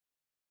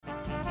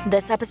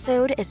This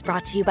episode is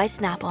brought to you by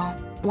Snapple.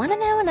 Want to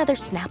know another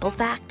Snapple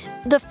fact?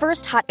 The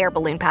first hot air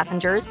balloon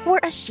passengers were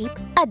a sheep,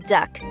 a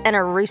duck, and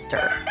a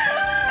rooster.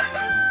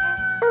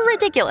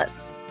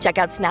 Ridiculous. Check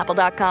out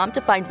Snapple.com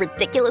to find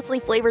ridiculously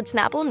flavored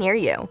Snapple near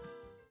you.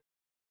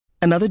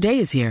 Another day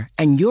is here,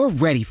 and you're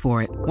ready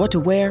for it. What to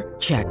wear?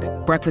 Check.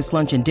 Breakfast,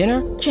 lunch, and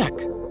dinner? Check.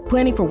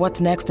 Planning for what's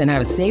next and how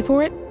to save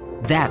for it?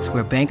 That's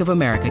where Bank of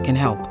America can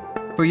help.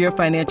 For your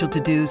financial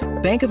to-dos,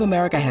 Bank of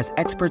America has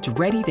experts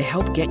ready to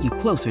help get you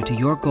closer to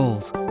your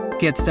goals.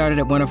 Get started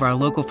at one of our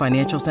local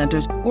financial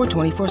centers or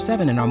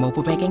 24/7 in our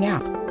mobile banking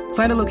app.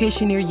 Find a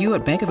location near you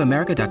at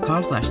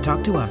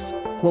bankofamerica.com/talktous.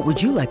 What would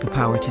you like the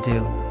power to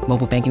do?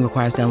 Mobile banking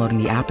requires downloading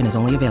the app and is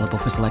only available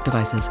for select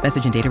devices.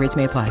 Message and data rates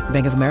may apply.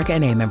 Bank of America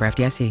N.A., member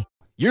FDIC.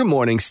 Your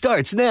morning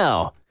starts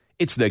now.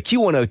 It's the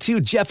Q102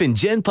 Jeff and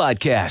Jen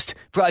podcast,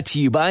 brought to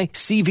you by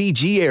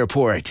CVG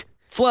Airport.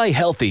 Fly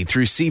healthy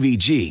through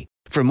CVG.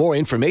 For more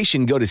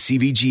information, go to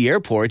CVG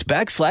Airport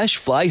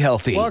 /fly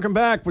healthy. Welcome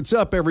back. What's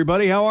up,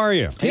 everybody? How are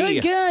you?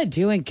 Doing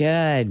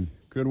good.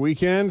 Good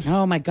weekend?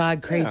 Oh, my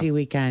God. Crazy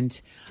weekend.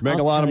 Did you make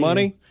a lot of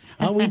money?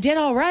 Oh, we did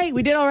all right.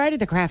 We did all right at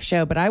the craft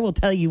show, but I will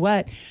tell you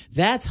what,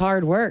 that's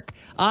hard work.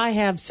 I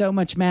have so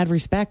much mad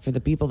respect for the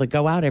people that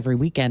go out every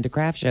weekend to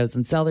craft shows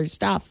and sell their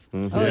stuff.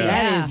 Mm-hmm. Oh,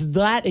 yeah.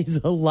 That is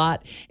a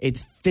lot.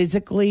 It's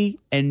physically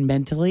and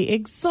mentally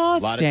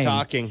exhausting. A lot of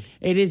talking.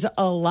 It is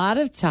a lot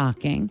of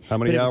talking. How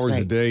many hours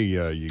a day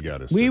you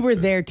got us? We were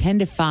there 10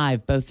 to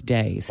 5 both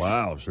days.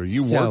 Wow. So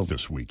you worked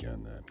this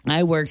weekend then?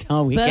 I worked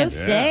all weekend.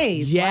 Both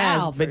days.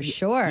 Yes, wow, but for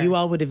sure. You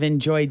all would have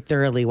enjoyed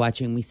thoroughly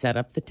watching me set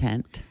up the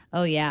tent.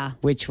 Oh, yeah.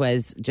 Which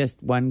was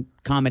just one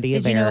comedy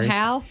of errors. Did you know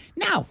how?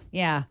 No.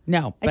 Yeah.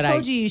 No. But I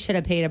told you should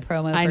have paid a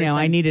promo I know.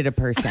 I needed a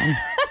person.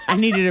 I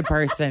needed a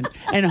person.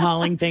 And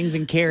hauling things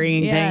and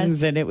carrying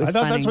things. And it was I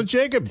thought funny. that's what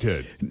Jacob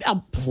did.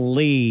 Oh,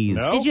 please.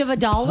 No? Did you have a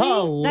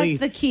dolly?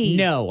 That's the key.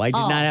 No, I did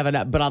not have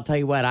a. But I'll tell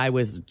you what, I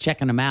was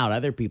checking them out,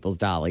 other people's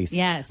dollies.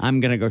 Yes.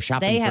 I'm going to go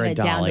shopping They for have a it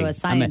dolly. down to a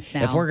science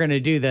now. If we're going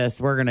to do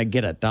this, we're going to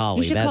get a dolly.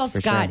 You should that's call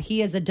for Scott. Sure.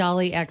 He is a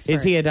dolly expert.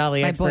 Is he a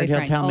dolly My expert? He'll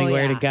boyfriend. tell me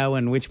where to yeah. go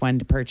and which one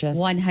to purchase.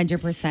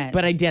 100%.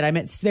 But I did. I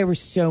met there were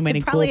so many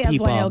He probably cool has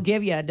people. one he'll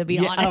give you, to be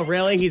honest. Oh,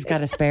 really? He's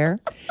got a spare?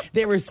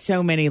 There were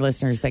so many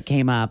listeners that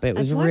came up. It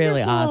was That's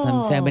really wonderful.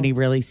 awesome. So many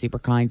really super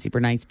kind, super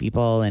nice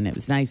people. And it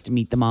was nice to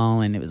meet them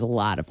all. And it was a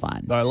lot of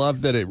fun. I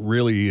love that it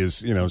really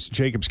is,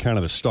 Jacob's kind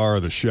of the star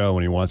of the show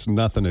and he wants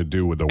nothing to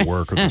do with the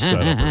work or the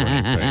setup or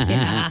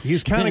anything.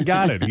 He's kind of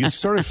got it. He's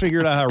sort of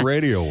figured out how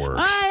radio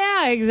works.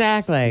 Oh, yeah,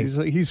 exactly.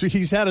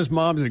 He's had his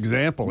mom's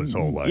example his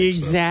whole life.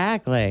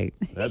 Exactly.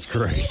 So that's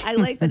great. I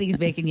like that he's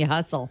making you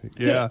hustle.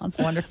 Yeah. That's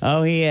wonderful.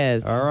 Oh, he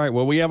is. All right.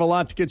 Well, we have a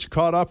lot to get you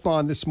caught up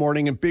on this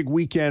morning. A big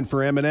weekend for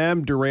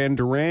Eminem, Duran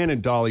Duran,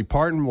 and Dolly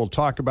Parton. We'll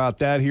talk about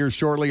that here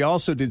shortly.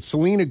 Also, did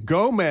Selena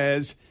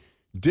Gomez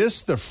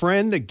diss the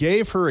friend that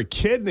gave her a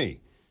kidney?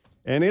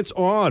 And it's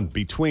on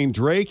between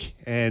Drake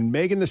and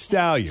Megan Thee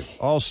Stallion.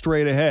 All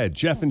straight ahead.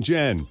 Jeff and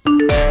Jen.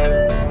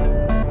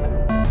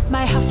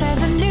 My house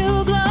has a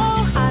new glow.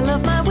 I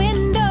love my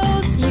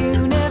windows.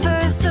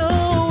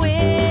 Universal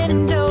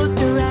Windows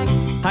Direct.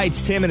 Hi,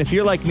 it's Tim, and if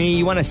you're like me,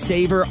 you want to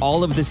savor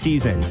all of the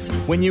seasons.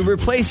 When you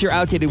replace your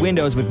outdated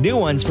windows with new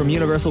ones from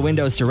Universal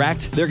Windows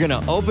Direct, they're going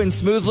to open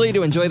smoothly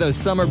to enjoy those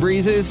summer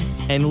breezes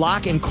and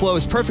lock and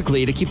close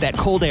perfectly to keep that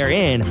cold air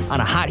in on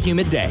a hot,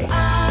 humid day.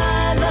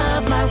 I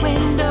love my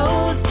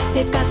windows.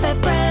 They've got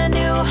that brand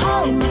new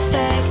home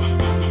effect.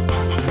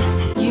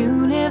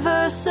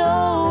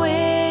 Universal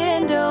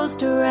Windows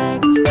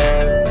Direct.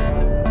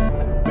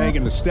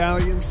 Megan Thee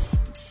Stallion.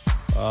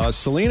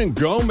 Selena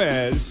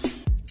Gomez.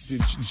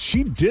 Did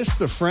she diss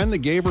the friend that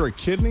gave her a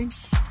kidney?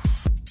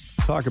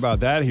 Talk about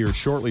that here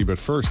shortly. But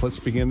first, let's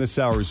begin this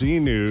hour's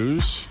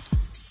E-News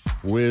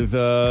with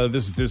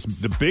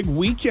the big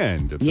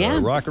weekend at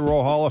the Rock and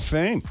Roll Hall of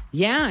Fame.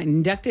 Yeah,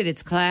 inducted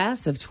its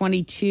class of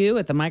 22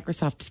 at the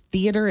Microsoft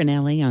Theater in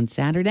L.A. on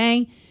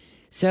Saturday.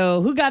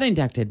 So who got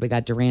inducted? We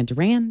got Duran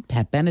Duran,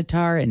 Pat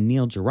Benatar, and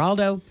Neil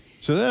Giraldo.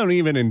 So they don't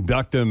even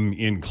induct them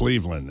in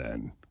Cleveland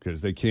then,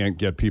 because they can't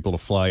get people to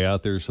fly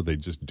out there, so they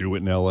just do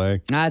it in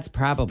L.A.? That's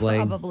probably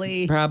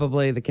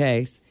the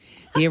case.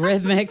 The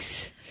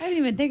Eurythmics. I didn't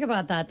even think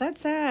about that.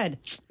 That's sad.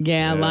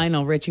 Yeah,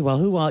 Lionel Richie. Well,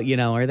 who all,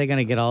 are they going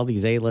to get all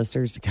these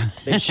A-listers to come?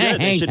 They should.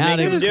 They should make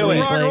them This is do the it.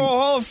 Rock and Roll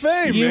Hall of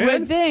Fame, You man.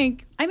 would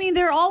think. I mean,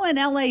 they're all in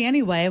L.A.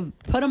 anyway.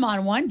 Put them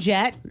on one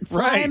jet,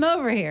 fly them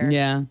over here.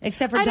 Yeah.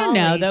 Except for I don't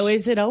know, Dolly. though.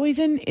 Is it always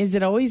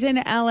in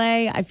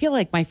L.A.? I feel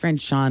like my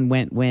friend Sean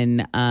went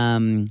when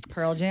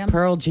Pearl Jam?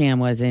 Pearl Jam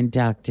was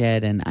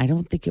inducted, and I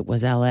don't think it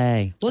was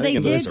L.A. Well, they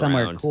it did was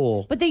somewhere around.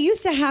 cool. But they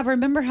used to have,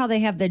 remember how they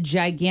have the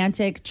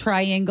gigantic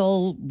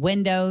triangle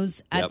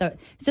windows at the,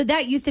 so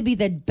that used to be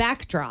the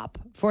backdrop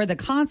for the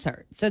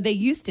concert. So they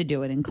used to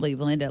do it in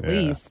Cleveland at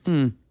least.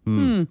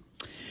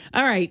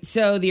 All right,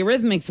 so the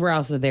Eurythmics were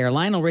also there.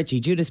 Lionel Richie,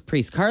 Judas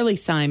Priest, Carly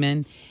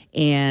Simon,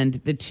 and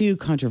the two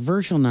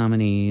controversial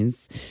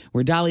nominees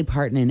were Dolly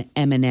Parton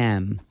and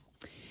Eminem.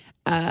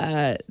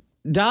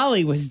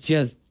 Dolly was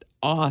just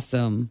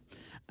awesome.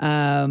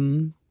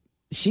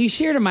 she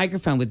shared a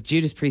microphone with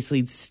Judas Priest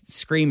lead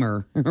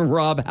screamer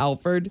Rob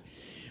Halford.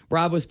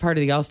 Rob was part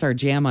of the All-Star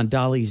Jam on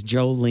Dolly's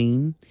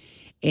Jolene,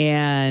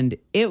 and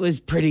it was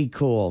pretty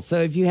cool.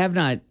 So if you have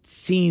not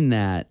seen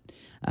that,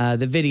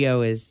 the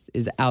video is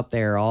out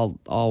there all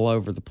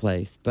over the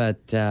place.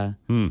 But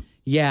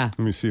yeah, Let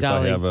me see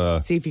Dolly, if I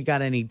have see if you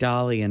got any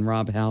Dolly and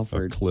Rob a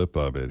Halford. clip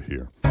of it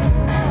here.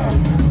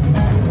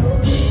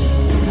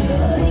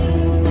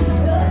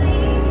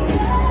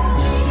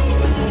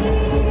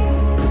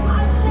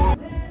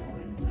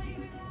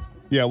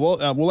 Yeah,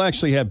 we'll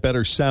actually have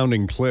better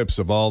sounding clips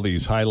of all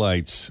these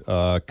highlights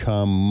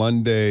come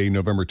Monday,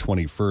 November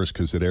 21st,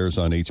 because it airs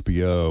on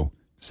HBO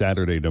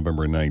Saturday,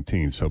 November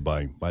 19th. So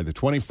by the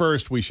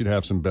 21st, we should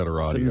have some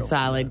better audio. Some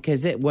solid,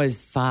 because it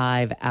was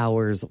 5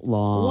 hours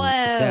long.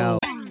 Whoa. So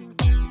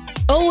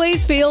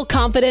Always feel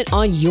confident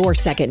on your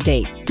second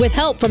date. With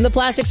help from the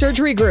Plastic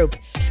Surgery Group.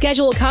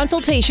 Schedule a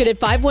consultation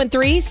at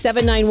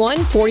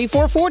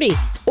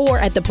 513-791-4440 or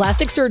at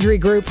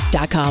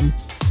theplasticsurgerygroup.com.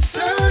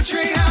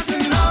 Surgery has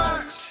an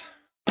art.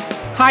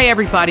 Hi,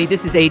 everybody.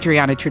 This is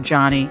Adriana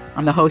Trajani.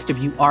 I'm the host of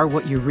You Are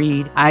What You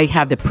Read. I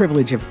have the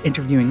privilege of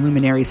interviewing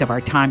luminaries of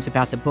our times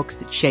about the books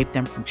that shaped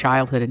them from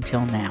childhood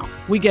until now.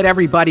 We get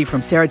everybody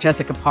from Sarah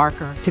Jessica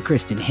Parker to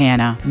Kristen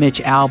Hanna, Mitch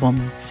Albom,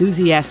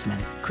 Susie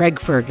Essman, Craig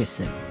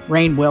Ferguson,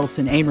 Rainn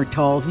Wilson, Amor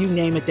Tolls, you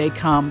name it, they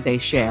come, they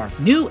share.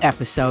 New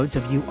episodes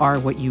of You Are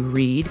What You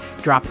Read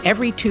drop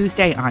every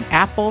Tuesday on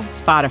Apple,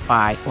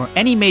 Spotify, or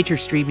any major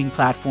streaming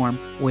platform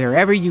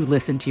wherever you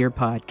listen to your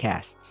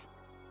podcasts.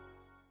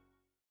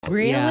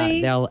 Really?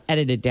 yeah, they'll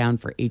edit it down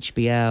for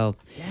HBO.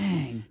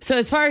 Dang. So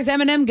as far as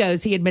Eminem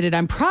goes, he admitted,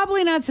 I'm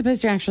probably not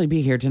supposed to actually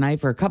be here tonight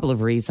for a couple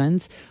of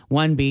reasons.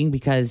 One being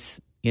because,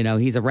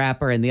 he's a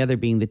rapper, and the other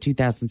being the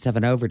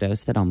 2007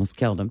 overdose that almost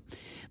killed him.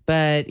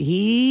 But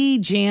he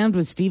jammed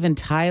with Steven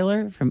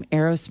Tyler from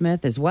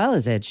Aerosmith as well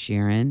as Ed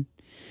Sheeran.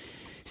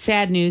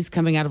 Sad news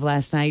coming out of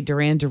last night.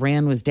 Duran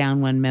Duran was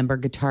down one member.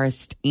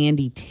 Guitarist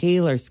Andy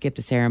Taylor skipped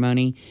a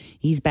ceremony.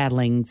 He's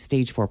battling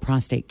stage 4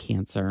 prostate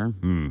cancer.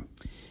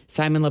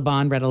 Simon Le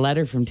Bon read a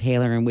letter from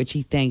Taylor in which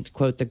he thanked,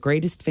 quote, the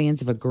greatest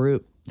fans of a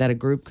group that a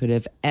group could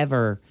have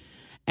ever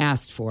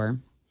asked for.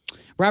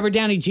 Robert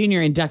Downey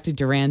Jr. inducted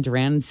Duran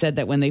Duran and said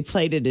that when they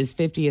played at his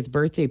 50th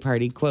birthday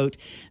party, quote,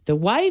 the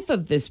wife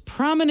of this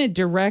prominent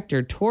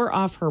director tore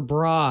off her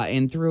bra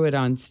and threw it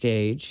on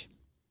stage.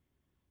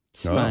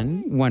 It's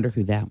fun. Wonder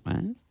who that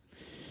was.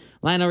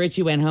 Lionel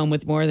Richie went home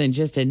with more than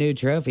just a new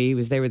trophy. He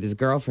was there with his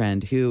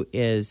girlfriend, who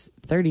is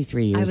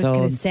 33 years old. I was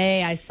going to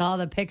say, I saw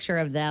the picture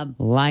of them.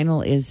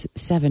 Lionel is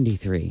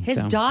 73. His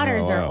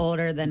daughters are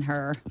older than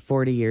her.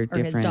 40-year Or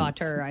difference. his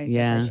daughter, I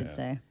guess I should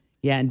say.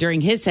 Yeah, and during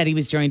his set, he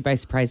was joined by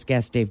surprise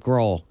guest Dave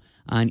Grohl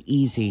on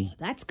Easy.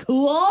 That's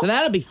cool. So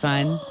that'll be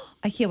fun.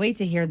 I can't wait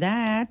to hear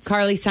that.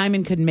 Carly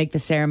Simon couldn't make the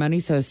ceremony,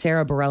 so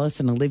Sarah Bareilles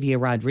and Olivia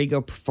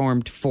Rodrigo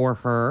performed for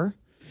her.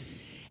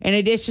 In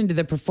addition to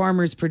the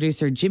performers,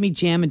 producer Jimmy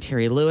Jam and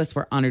Terry Lewis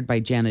were honored by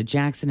Janet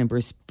Jackson, and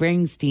Bruce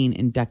Springsteen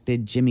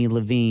inducted Jimmy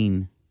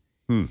Levine.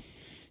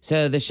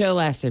 So the show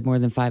lasted more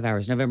than 5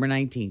 hours. November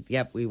 19th.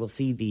 Yep, we will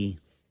see the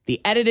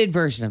edited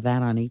version of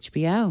that on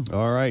HBO.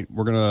 All right,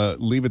 we're going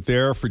to leave it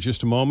there for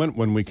just a moment.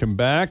 When we come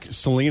back,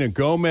 Selena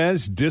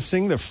Gomez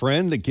dissing the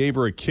friend that gave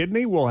her a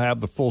kidney. We'll have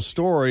the full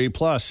story,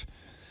 plus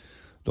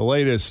the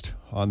latest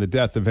on the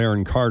death of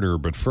Aaron Carter.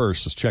 But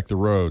first, let's check the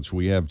roads.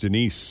 We have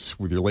Denise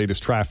with your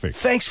latest traffic.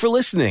 Thanks for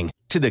listening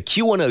to the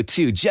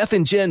Q102 Jeff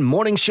and Jen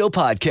Morning Show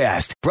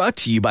podcast, brought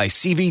to you by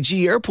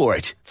CVG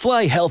Airport.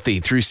 Fly healthy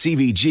through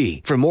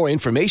CVG. For more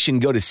information,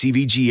 go to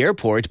CVG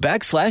Airport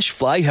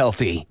 /fly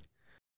healthy.